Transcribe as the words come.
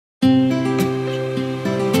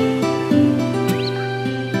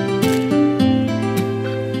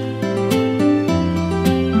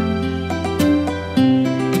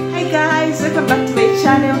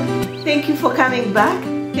coming back.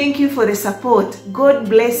 Thank you for the support. God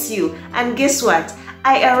bless you. And guess what?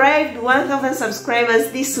 I arrived 1,000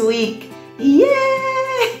 subscribers this week.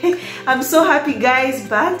 Yay! I'm so happy, guys,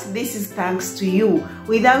 but this is thanks to you.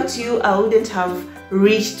 Without you, I wouldn't have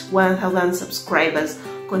reached 1,000 subscribers.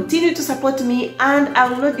 Continue to support me and I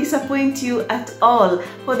will not disappoint you at all.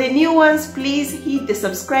 For the new ones, please hit the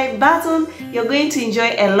subscribe button. You're going to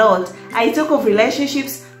enjoy a lot. I talk of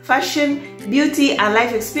relationships, fashion, beauty and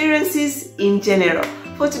life experiences in general.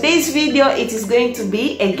 For today's video, it is going to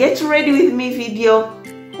be a get ready with me video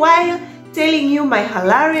while telling you my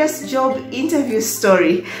hilarious job interview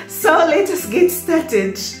story. So let us get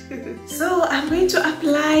started. So I'm going to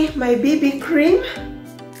apply my BB cream.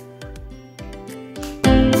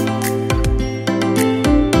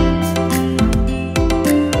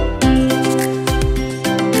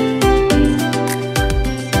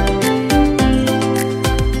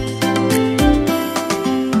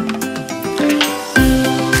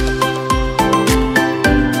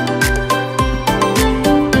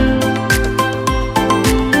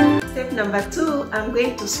 Number 2, I'm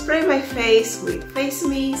going to spray my face with face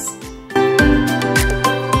mist.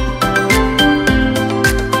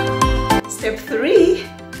 Step 3,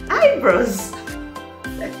 eyebrows.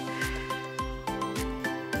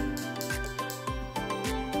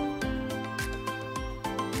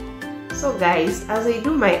 So guys, as I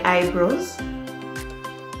do my eyebrows,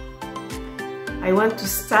 I want to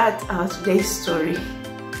start our today's story.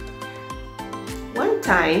 One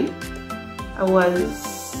time, I was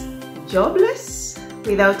jobless,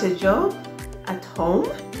 without a job, at home,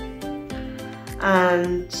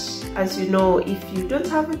 and as you know, if you don't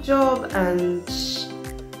have a job and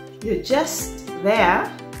you're just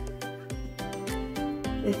there,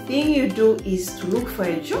 the thing you do is to look for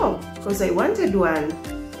a job, because I wanted one.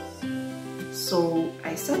 So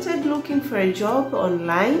I started looking for a job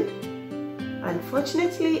online.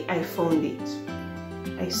 Unfortunately, I found it.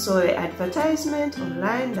 I saw the advertisement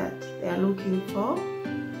online that they are looking for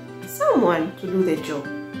someone to do the job.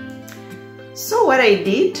 So what I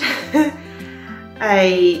did,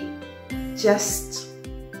 I just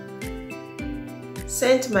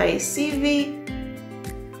sent my CV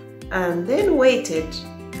and then waited.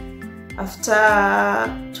 After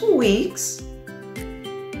 2 weeks,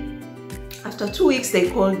 they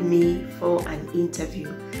called me for an interview.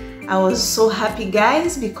 I was so happy,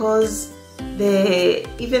 guys, because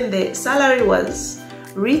even the salary was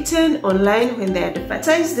written online when they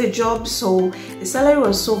advertised the job, so the salary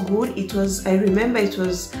was so good. I remember it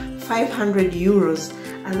was 500 euros.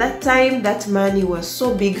 At that time, that money was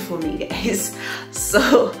so big for me, guys.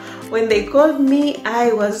 So when they called me,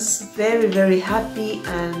 I was very, very happy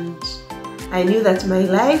and I knew that my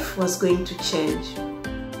life was going to change.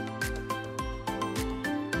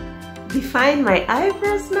 Define my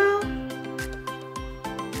eyebrows now.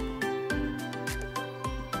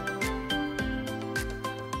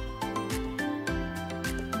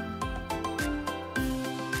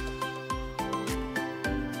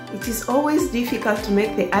 It is always difficult to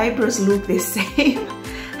make the eyebrows look the same.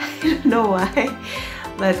 I don't know why.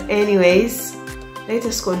 But anyways, let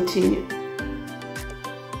us continue.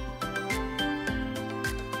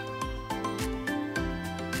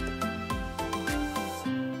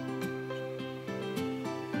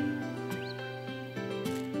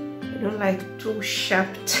 I don't like too sharp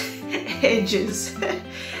edges.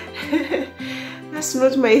 That's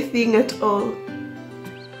not my thing at all.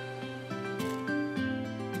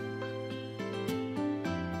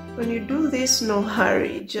 When you do this, no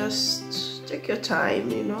hurry, just take your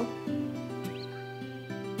time, you know.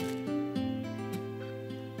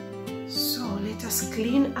 So let us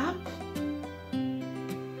clean up.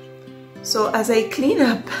 So as I clean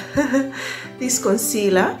up this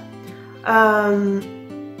concealer,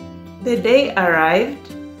 the day arrived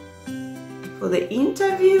for the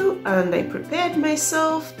interview and I prepared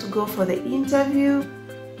myself to go for the interview,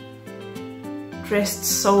 dressed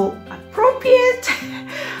so appropriate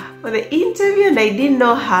for the interview, and I didn't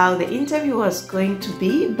know how the interview was going to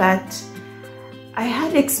be, but I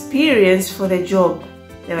had experience for the job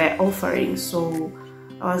they were offering, so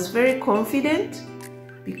I was very confident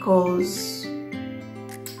because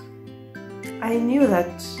I knew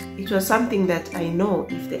that it was something that I know.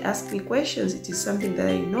 If they ask me questions, it is something that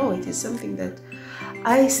I know, it is something that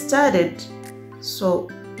I studied. So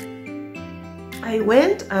I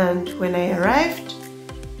went, and when I arrived,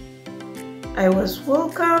 I was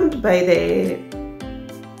welcomed by the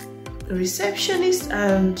receptionist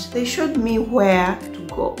and they showed me where to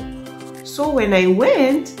go. So when I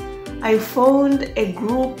went, I found a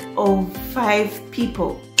group of 5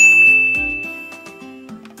 people.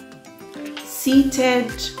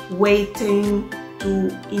 seated waiting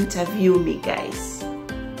to interview me, guys.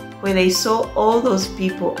 When I saw all those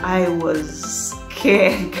people, I was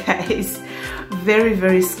scared, guys. Very,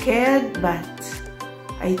 very scared, but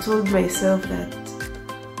I told myself that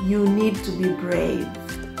you need to be brave.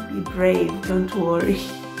 Be brave, don't worry.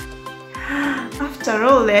 After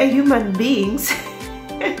all, they are human beings.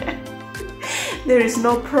 There is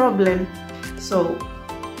no problem. So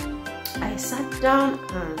I sat down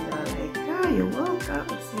and like, "Ah, you're welcome."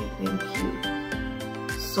 I said thank you.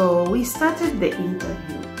 So we started the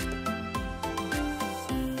interview.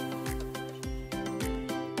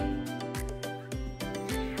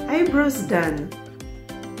 Eyebrows done.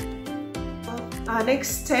 Our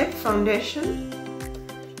next step, foundation,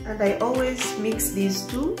 and I always mix these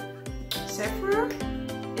two, Sephora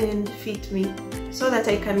and Fit Me, so that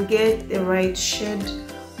I can get the right shade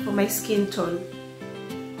for my skin tone.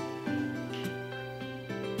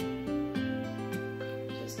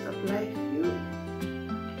 Just apply a few.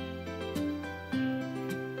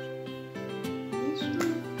 This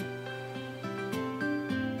one.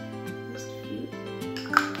 Just a few.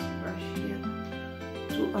 Brush here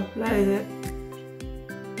to apply the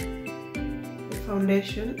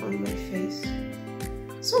foundation on my face.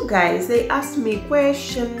 So guys, they asked me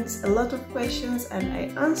questions, a lot of questions, and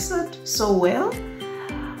I answered so well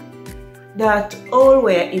that all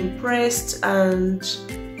were impressed, and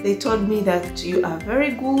they told me that you are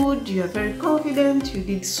very good, you are very confident, you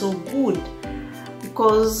did so good,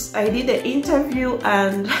 because I did an interview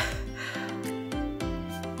and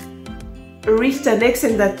reached an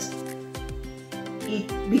extent that it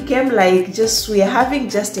became like just we are having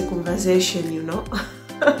just a conversation, you know.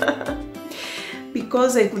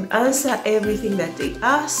 Because I could answer everything that they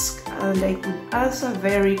asked, and I could answer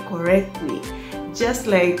very correctly, just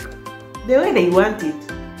like the way they want it,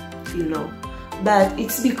 you know. But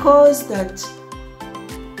it's because that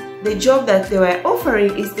the job that they were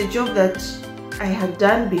offering is the job that I had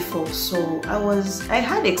done before, so I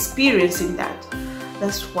had experience in that.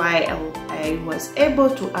 That's why I was able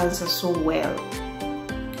to answer so well.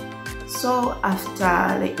 So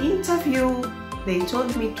after the interview, they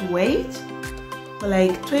told me to wait for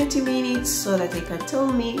like 20 minutes so that they can tell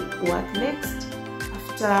me what next.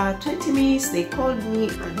 After 20 minutes, they called me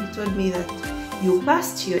and they told me that you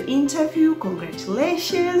passed your interview,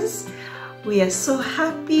 congratulations. We are so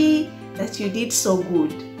happy that you did so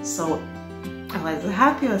good. So I was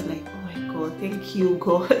happy, I was like, oh my God, thank you,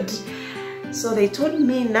 God. So they told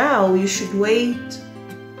me now you should wait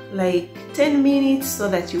like 10 minutes so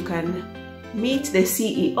that you can meet the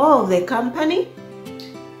CEO of the company,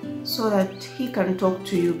 so that he can talk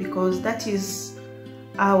to you, because that is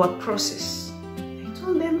our process. I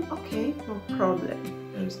told them, okay, no problem,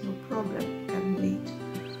 there is no problem, I can wait.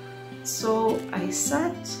 So I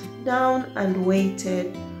sat down and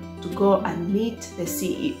waited to go and meet the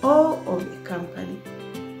CEO of the company.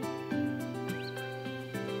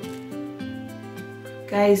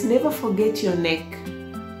 Guys, never forget your neck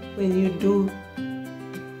when you do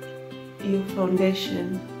your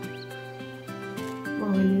foundation, or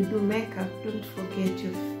when you do makeup. Don't forget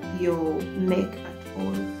your neck at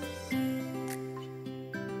all.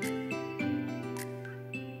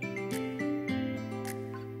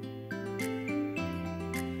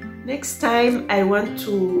 Next time I want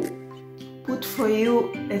to put for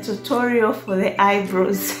you a tutorial for the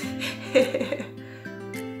eyebrows.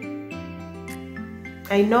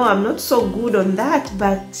 I know I'm not so good on that,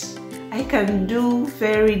 but I can do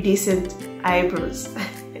very decent eyebrows.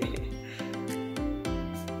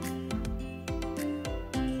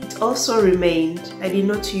 It also remained, I did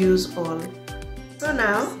not use all. So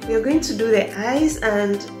now we are going to do the eyes,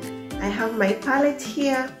 and I have my palette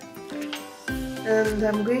here, and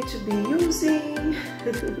I'm going to be using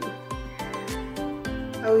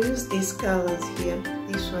I'll use these colors here,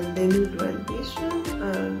 this one, the nude one, this one,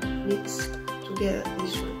 and mix together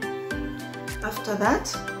this one. After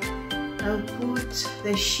that, I'll put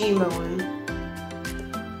the shimmer one.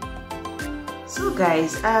 So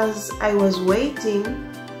guys, as I was waiting,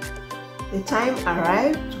 the time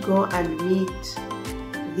arrived to go and meet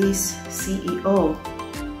this CEO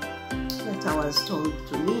that I was told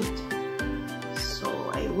to meet. So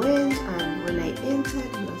I went, and when I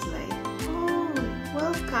entered, he was like, oh,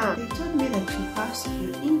 welcome. They told me that you passed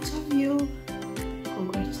your interview.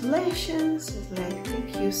 Congratulations. I was like, thank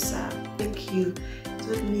you, sir. Thank you. He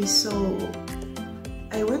told me, so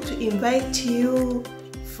I want to invite you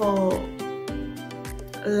for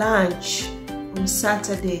lunch on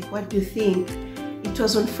Saturday. What do you think? It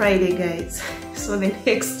was on Friday, guys. So the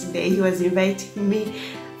next day he was inviting me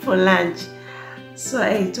for lunch. So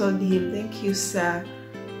I told him, thank you, sir,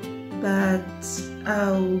 but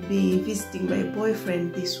I'll be visiting my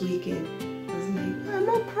boyfriend this weekend. I was like, oh,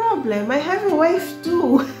 no problem, I have a wife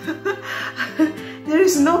too. There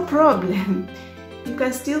is no problem, you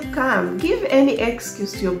can still come. Give any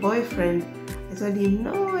excuse to your boyfriend. I told him,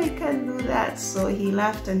 no, I can't do that. So he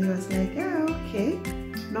laughed and he was like, yeah, okay,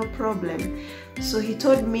 no problem. So he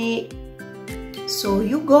told me, so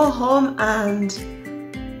you go home and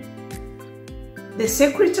the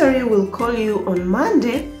secretary will call you on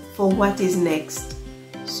Monday for what is next.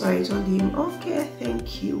 So I told him, okay,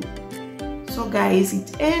 thank you. So guys,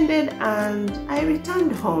 it ended and I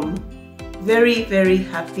returned home. Very, very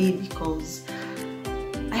happy because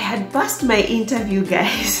I had passed my interview,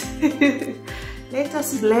 guys. Let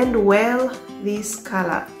us blend well this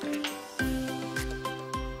color,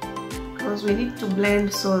 because we need to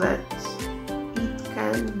blend so that it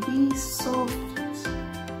can be soft.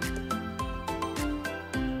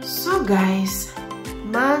 So guys,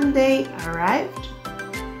 Monday arrived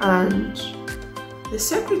and the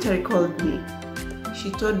secretary called me. She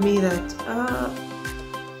told me that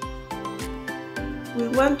we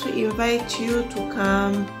want to invite you to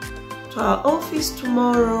come to our office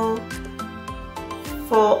tomorrow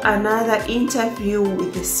for another interview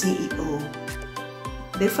with the CEO.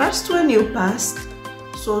 The first one you passed,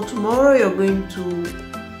 so tomorrow you're going to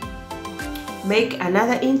make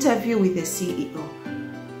another interview with the CEO.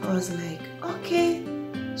 I was like, okay.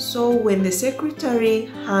 So when the secretary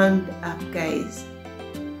hung up, guys,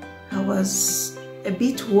 I was a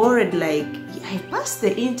bit worried, like, I passed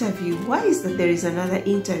the interview, why is that there is another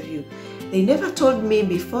interview? They never told me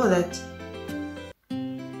before that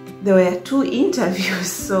there were 2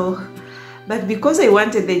 interviews. So, but because I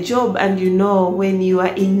wanted the job, and you know, when you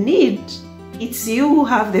are in need, it's you who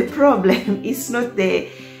have the problem, it's not the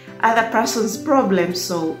other person's problem.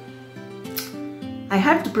 So I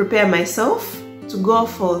had to prepare myself to go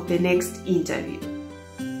for the next interview.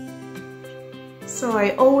 So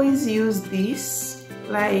I always use this,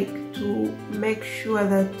 like, to make sure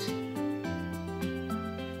that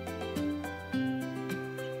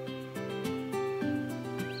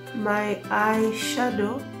my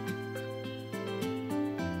eyeshadow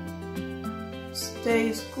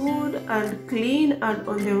stays good and clean and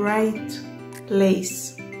on the right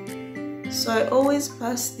place. So I always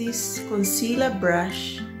pass this concealer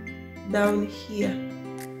brush down here,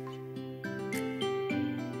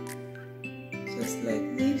 just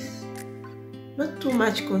like this. Not too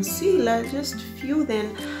much concealer, just few.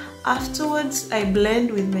 Then afterwards I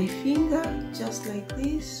blend with my finger, just like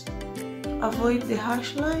this. Avoid the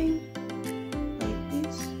harsh line, like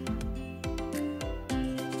this.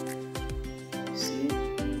 See?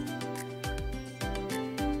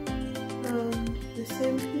 And the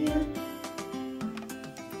same here.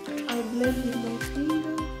 I blend with my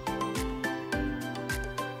finger.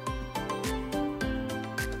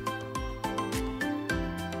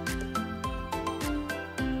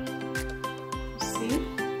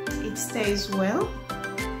 Stays well,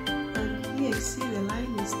 and here you see the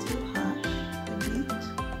line is still harsh a bit.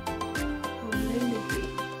 I'll blend it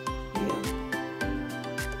here.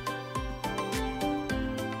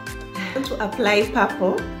 I want to apply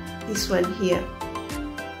purple, this one here.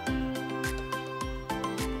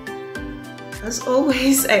 As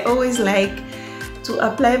always, I always like to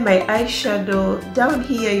apply my eyeshadow down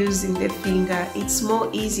here using the finger. It's more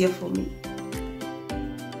easier for me.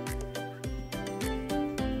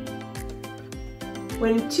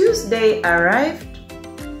 When Tuesday arrived,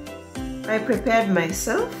 I prepared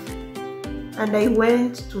myself and I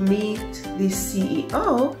went to meet the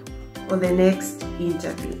CEO for the next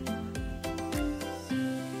interview.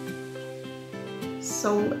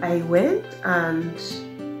 So I went and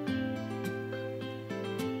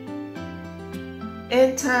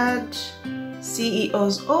entered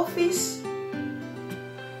CEO's office,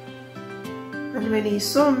 and when he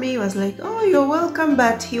saw me, he was like, oh, you're welcome,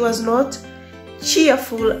 but he was not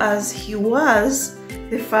cheerful as he was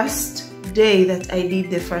the first day that I did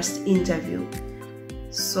the first interview.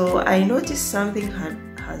 So I noticed something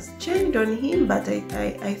has changed on him, but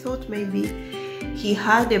I thought maybe he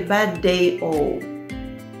had a bad day or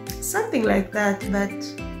something like that, but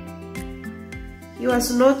he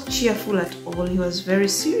was not cheerful at all. He was very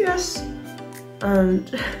serious and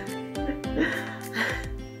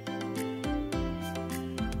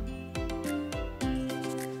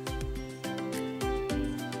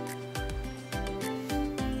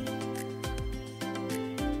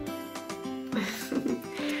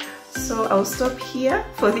so I'll stop here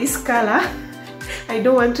for this color. I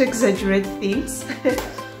don't want to exaggerate things.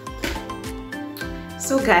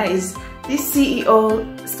 So guys, this CEO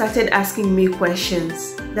started asking me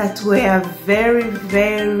questions that were very,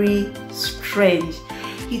 very strange.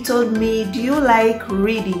 He told me, do you like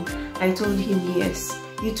reading? I told him yes.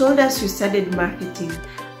 You told us you studied marketing.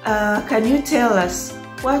 Can you tell us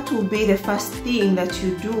what will be the first thing that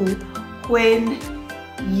you do when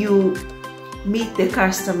you meet the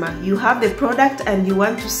customer? You have the product and you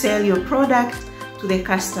want to sell your product to the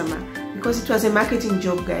customer, because it was a marketing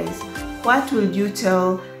job, guys. What will you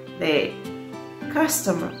tell the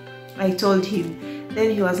customer? I told him.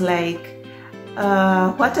 Then he was like,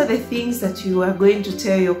 what are the things that you are going to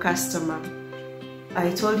tell your customer?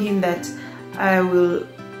 I told him that I will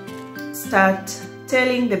start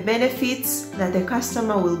telling the benefits that the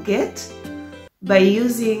customer will get by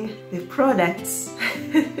using the products.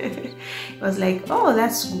 He was like, oh,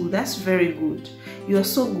 that's good, that's very good, you are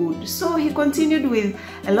so good. So he continued with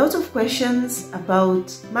a lot of questions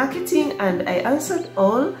about marketing, and I answered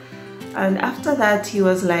all. And after that he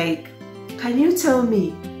was like, can you tell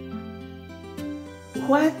me,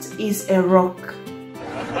 what is a rock?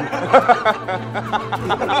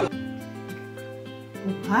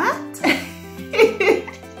 What?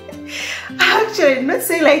 Actually, not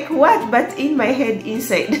say like what, but in my head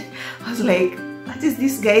inside, I was like, what is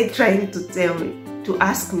this guy trying to tell me, to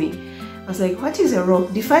ask me? I was like, what is a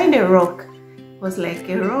rock? Define a rock. I was like,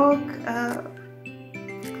 a rock,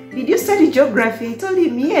 did you study geography? I told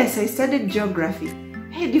him, yes, I studied geography.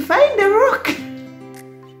 Hey, define the rock.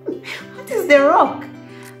 What is the rock?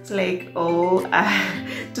 It's like, oh,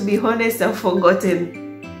 to be honest, I've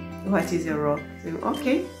forgotten what is a rock. So,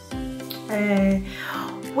 okay.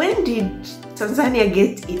 When did Tanzania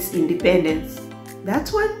get its independence? That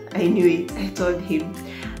one, I knew it. I told him.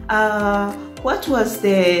 What was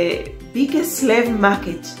the biggest slave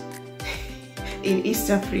market in East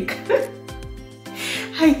Africa?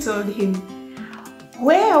 I told him.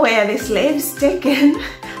 Where were the slaves taken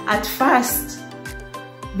at first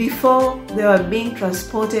before they were being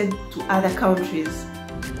transported to other countries?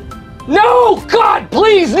 No! God,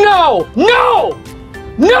 please, no! No!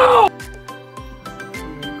 No!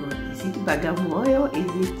 Is it Bagamoyo?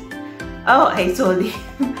 Is it? Oh, I told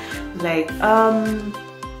him, like,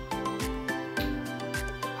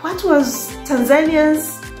 what was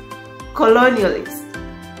Tanzania's colonialist?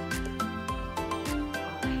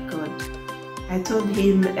 Oh my God. I told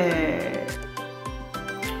him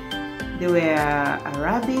they were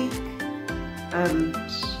Arabic and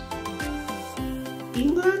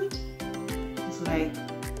England. It's like,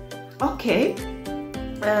 okay,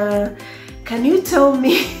 can you tell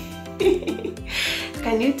me?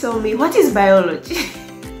 Can you tell me what is biology?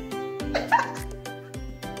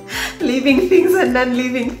 Living things and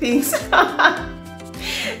non-living things.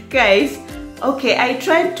 Guys, okay, I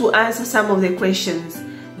tried to answer some of the questions.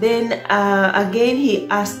 Then again he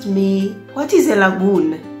asked me, what is a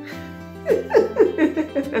lagoon?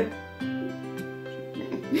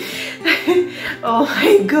 Oh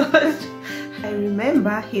my God. I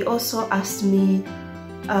remember he also asked me,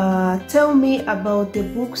 tell me about the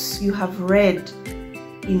books you have read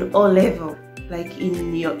in O level, like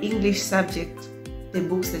in your English subject, the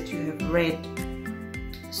books that you have read.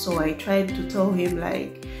 So I tried to tell him,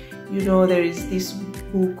 like, you know, there is this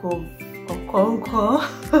book of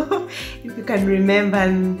Okonkwo, if you can remember,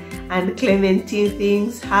 and Clementine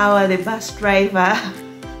Things, How Are the Bus Driver,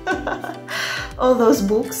 all those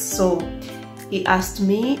books. So he asked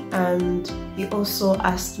me, and he also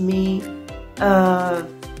asked me,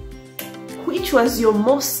 which was your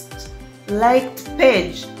most liked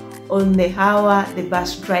page on the How Are the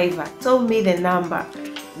Bus Driver? Tell me the number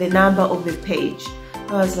of the page.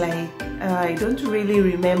 I was like, I don't really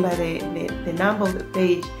remember the number of the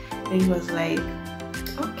page. And he was like,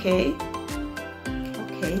 okay,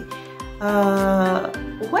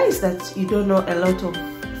 why is that you don't know a lot of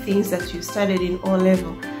things that you studied in O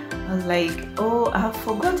level? I was like, oh, I've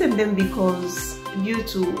forgotten them because due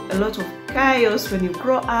to a lot of chaos when you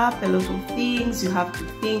grow up, a lot of things, you have to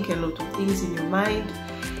think a lot of things in your mind.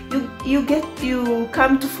 You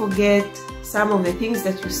come to forget some of the things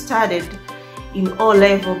that you studied in O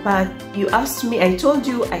level. But you asked me, I told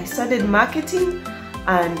you I studied marketing,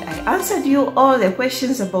 and I answered you all the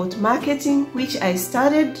questions about marketing, which I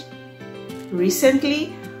studied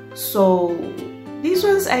recently. So these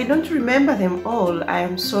ones, I don't remember them all. I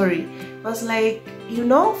am sorry. I was like, you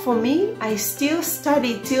know, for me, I still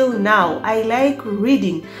study till now. I like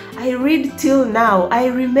reading. I read till now. I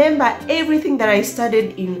remember everything that I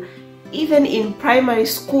studied even in primary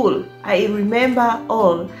school. I remember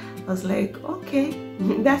all. I was like, okay,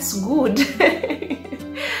 that's good.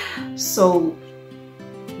 So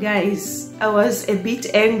Guys, I was a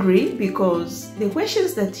bit angry because the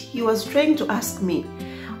questions that he was trying to ask me,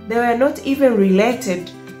 they were not even related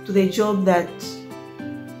to the job that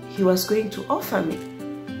he was going to offer me.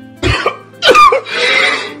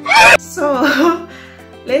 So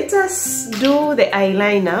let us do the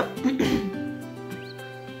eyeliner.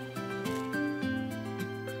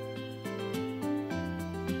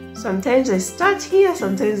 Sometimes I start here,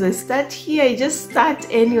 sometimes I start here. I just start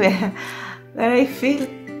anywhere that I feel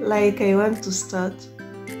like I want to start.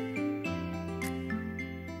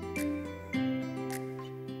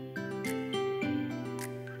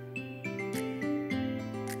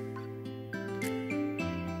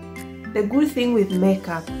 The good thing with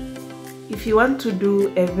makeup, if you want to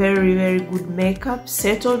do a very good makeup,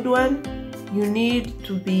 settled one, you need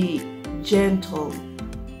to be gentle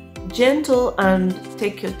and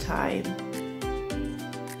take your time.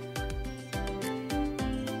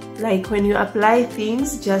 Like when you apply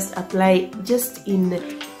things, just apply just in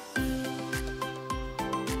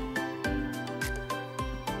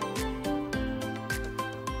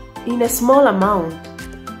a small amount,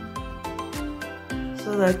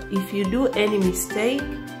 so that if you do any mistake,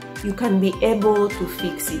 you can be able to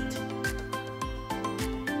fix it.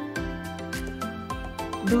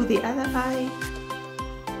 Do the other eye.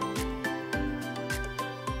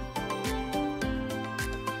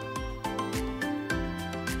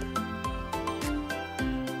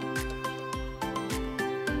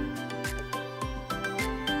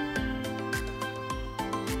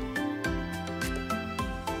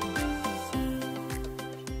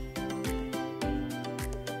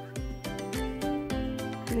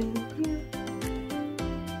 Here.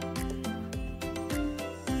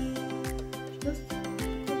 Just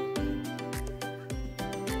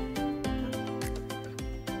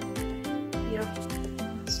yeah,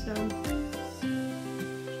 it's done.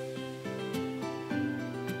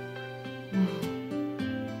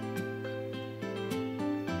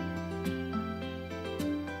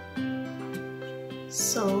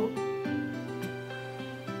 So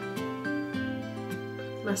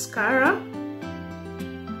mascara.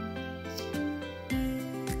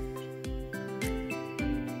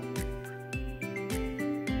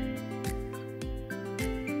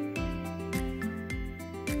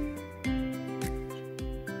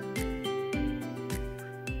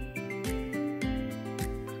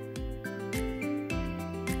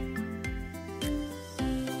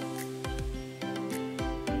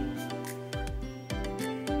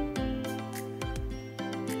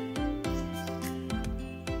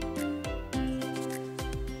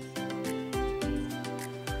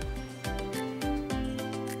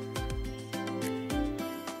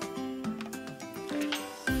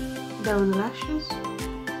 Down lashes.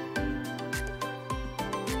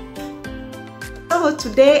 So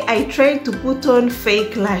today I tried to put on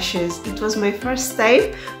fake lashes. It was my first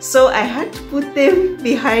time, so I had to put them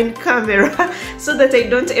behind camera so that I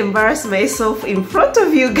don't embarrass myself in front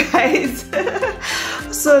of you guys.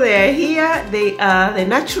 So they are here. They are the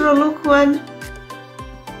natural look one.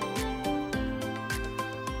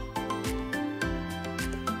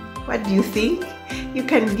 What do you think? You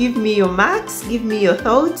can give me your marks, give me your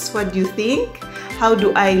thoughts. What do you think? How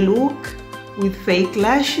do I look with fake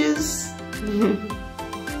lashes?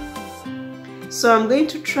 So I'm going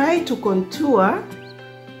to try to contour.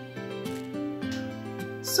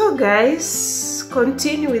 So guys,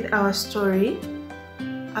 continue with our story.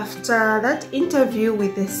 After that interview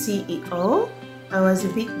with the CEO, I was a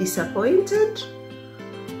bit disappointed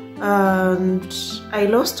and I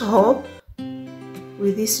lost hope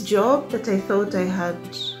with this job that I thought I had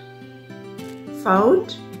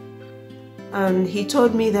found. And he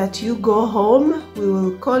told me that you go home, we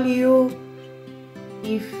will call you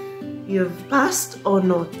if you've passed or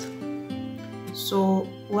not. So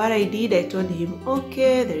what I did, I told him,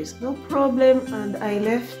 okay, there is no problem, and I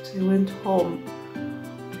left. I went home.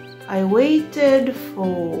 I waited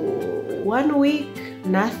for 1 week,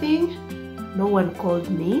 nothing, no one called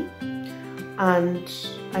me, and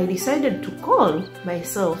I decided to call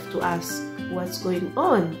myself to ask what's going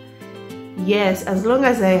on. Yes, as long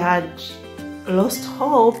as I had lost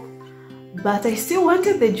hope, but I still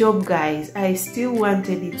wanted the job, guys. I still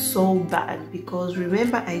wanted it so bad, because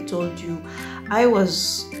remember I told you I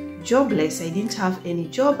was jobless. I didn't have any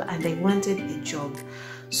job and I wanted a job.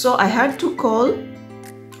 So I had to call.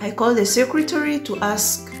 I called the secretary to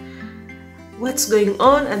ask what's going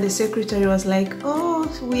on, and the secretary was like, oh,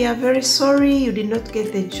 we are very sorry you did not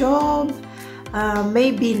get the job.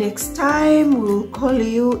 Maybe next time we'll call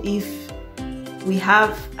you if we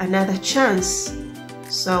have another chance.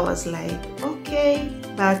 So I was like, okay,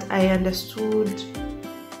 but I understood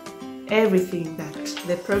everything that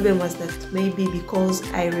the problem was that maybe because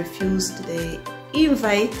I refused the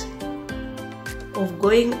invite of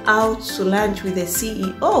going out to lunch with the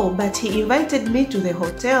CEO, but he invited me to the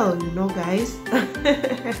hotel, you know, guys.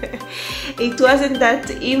 It wasn't that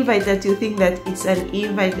invite that you think that it's an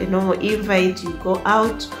invite, a normal invite, you go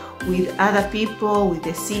out with other people, with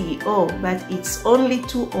the CEO, but it's only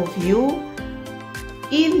 2 of you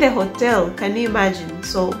in the hotel. Can you imagine?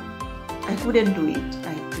 So I couldn't do it.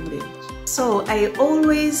 I couldn't. So I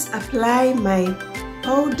always apply my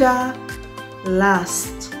powder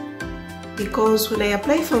last, because when I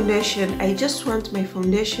apply foundation, I just want my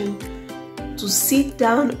foundation to sit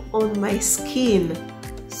down on my skin.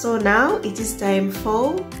 So now it is time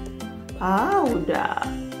for powder.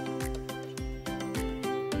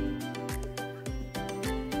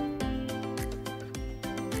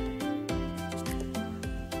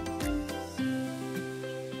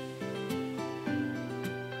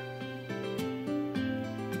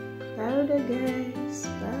 Powder, guys,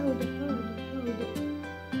 powder, powder, powder.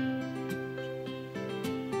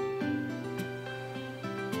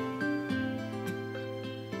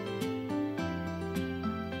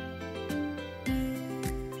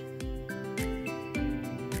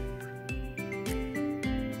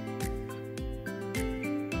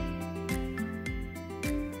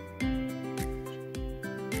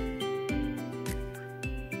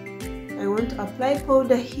 I want to apply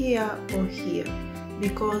powder here or here,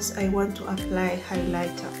 because I want to apply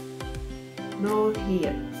highlighter. No,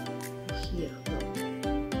 here, here, no.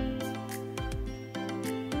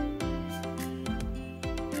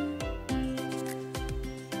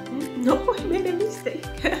 No, I made a mistake.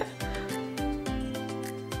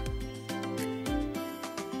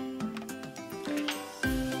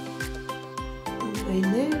 My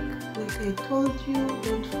neck, like I told you,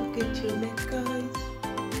 don't forget your neck, guys.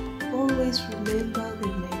 Always remember the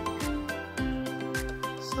neck.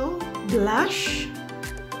 So, blush.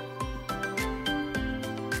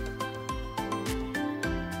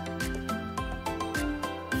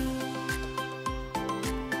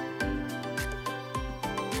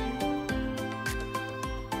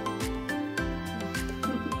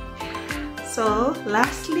 So,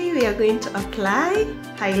 lastly, we are going to apply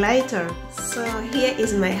highlighter. So, here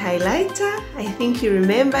is my highlighter. I think you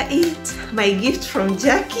remember it. My gift from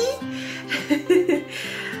Jackie.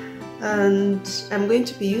 And I'm going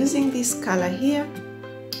to be using this color here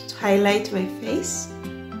to highlight my face.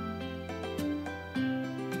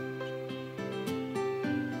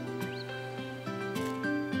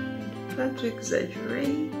 Try to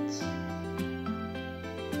exaggerate.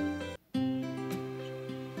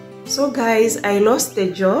 So guys, I lost the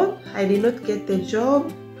job. I did not get the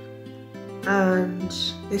job, and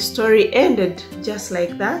the story ended just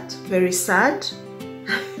like that. Very sad.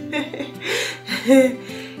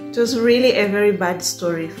 It was really a very bad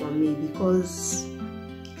story for me because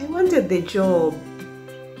I wanted the job.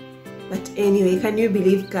 But anyway, can you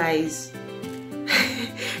believe, guys?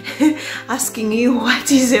 Asking you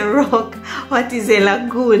what is a rock, what is a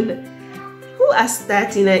lagoon? Who asked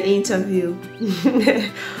that in an interview?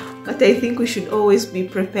 But I think we should always be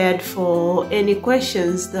prepared for any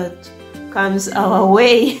questions that comes our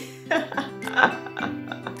way.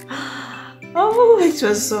 Oh, it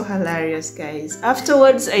was so hilarious, guys.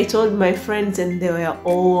 Afterwards, I told my friends and they were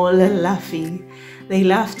all laughing. They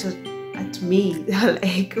laughed at me. They were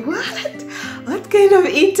like, what? What kind of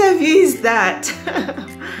interview is that?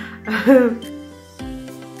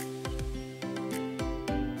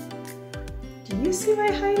 Do you see my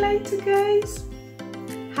highlighter, guys?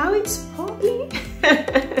 How it's popping?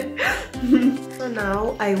 So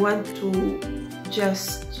now I want to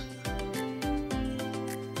just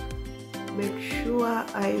make sure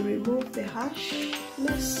I remove the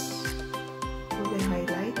harshness of the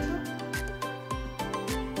highlighter.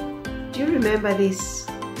 Do you remember this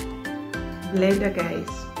blender, guys?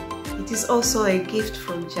 It is also a gift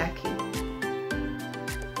from Jackie.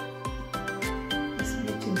 This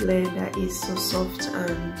beauty blender is so soft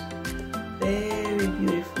and very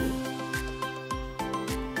beautiful.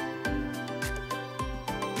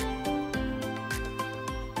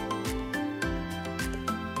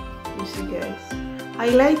 You see, guys,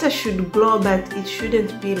 highlighter should glow, but it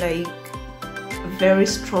shouldn't be like very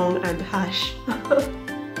strong and harsh.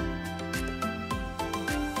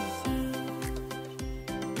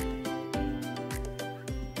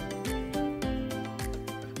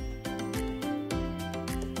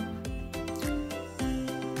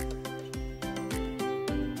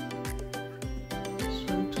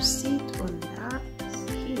 Sit on that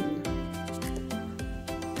skin.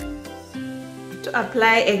 To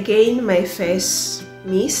apply again my face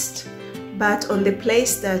mist, but on the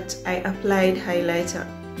place that I applied highlighter.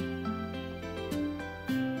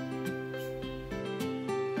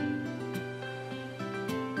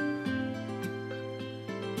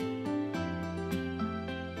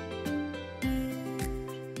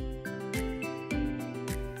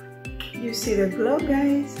 You see the glow,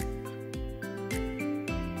 guys?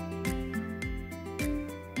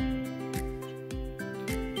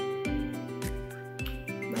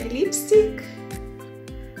 My lipstick.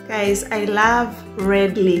 Guys, I love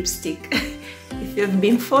red lipstick. If you've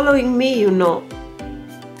been following me, you know.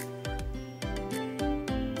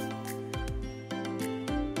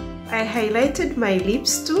 I highlighted my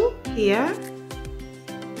lips too, here.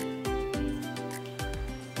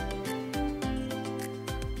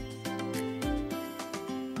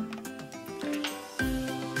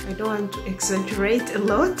 I don't want to exaggerate a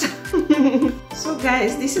lot. So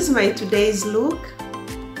guys, this is my today's look.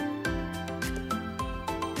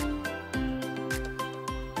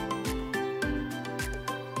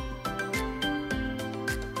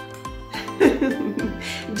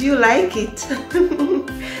 Do you like it?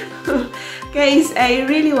 Guys, I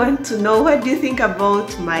really want to know, what do you think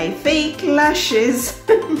about my fake lashes?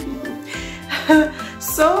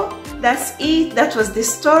 So that's it. That was the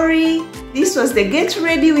story. This was the get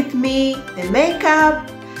ready with me, the makeup.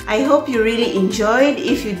 I hope you really enjoyed.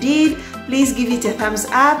 If you did, please give it a thumbs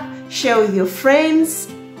up, share with your friends,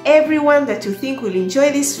 everyone that you think will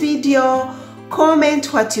enjoy this video.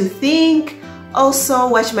 Comment what you think. Also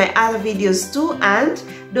watch my other videos too, and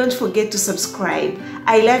don't forget to subscribe.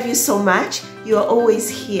 I love you so much. You are always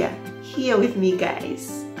here with me,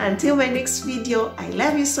 guys. Until my next video, I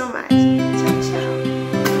love you so much. Ciao, ciao.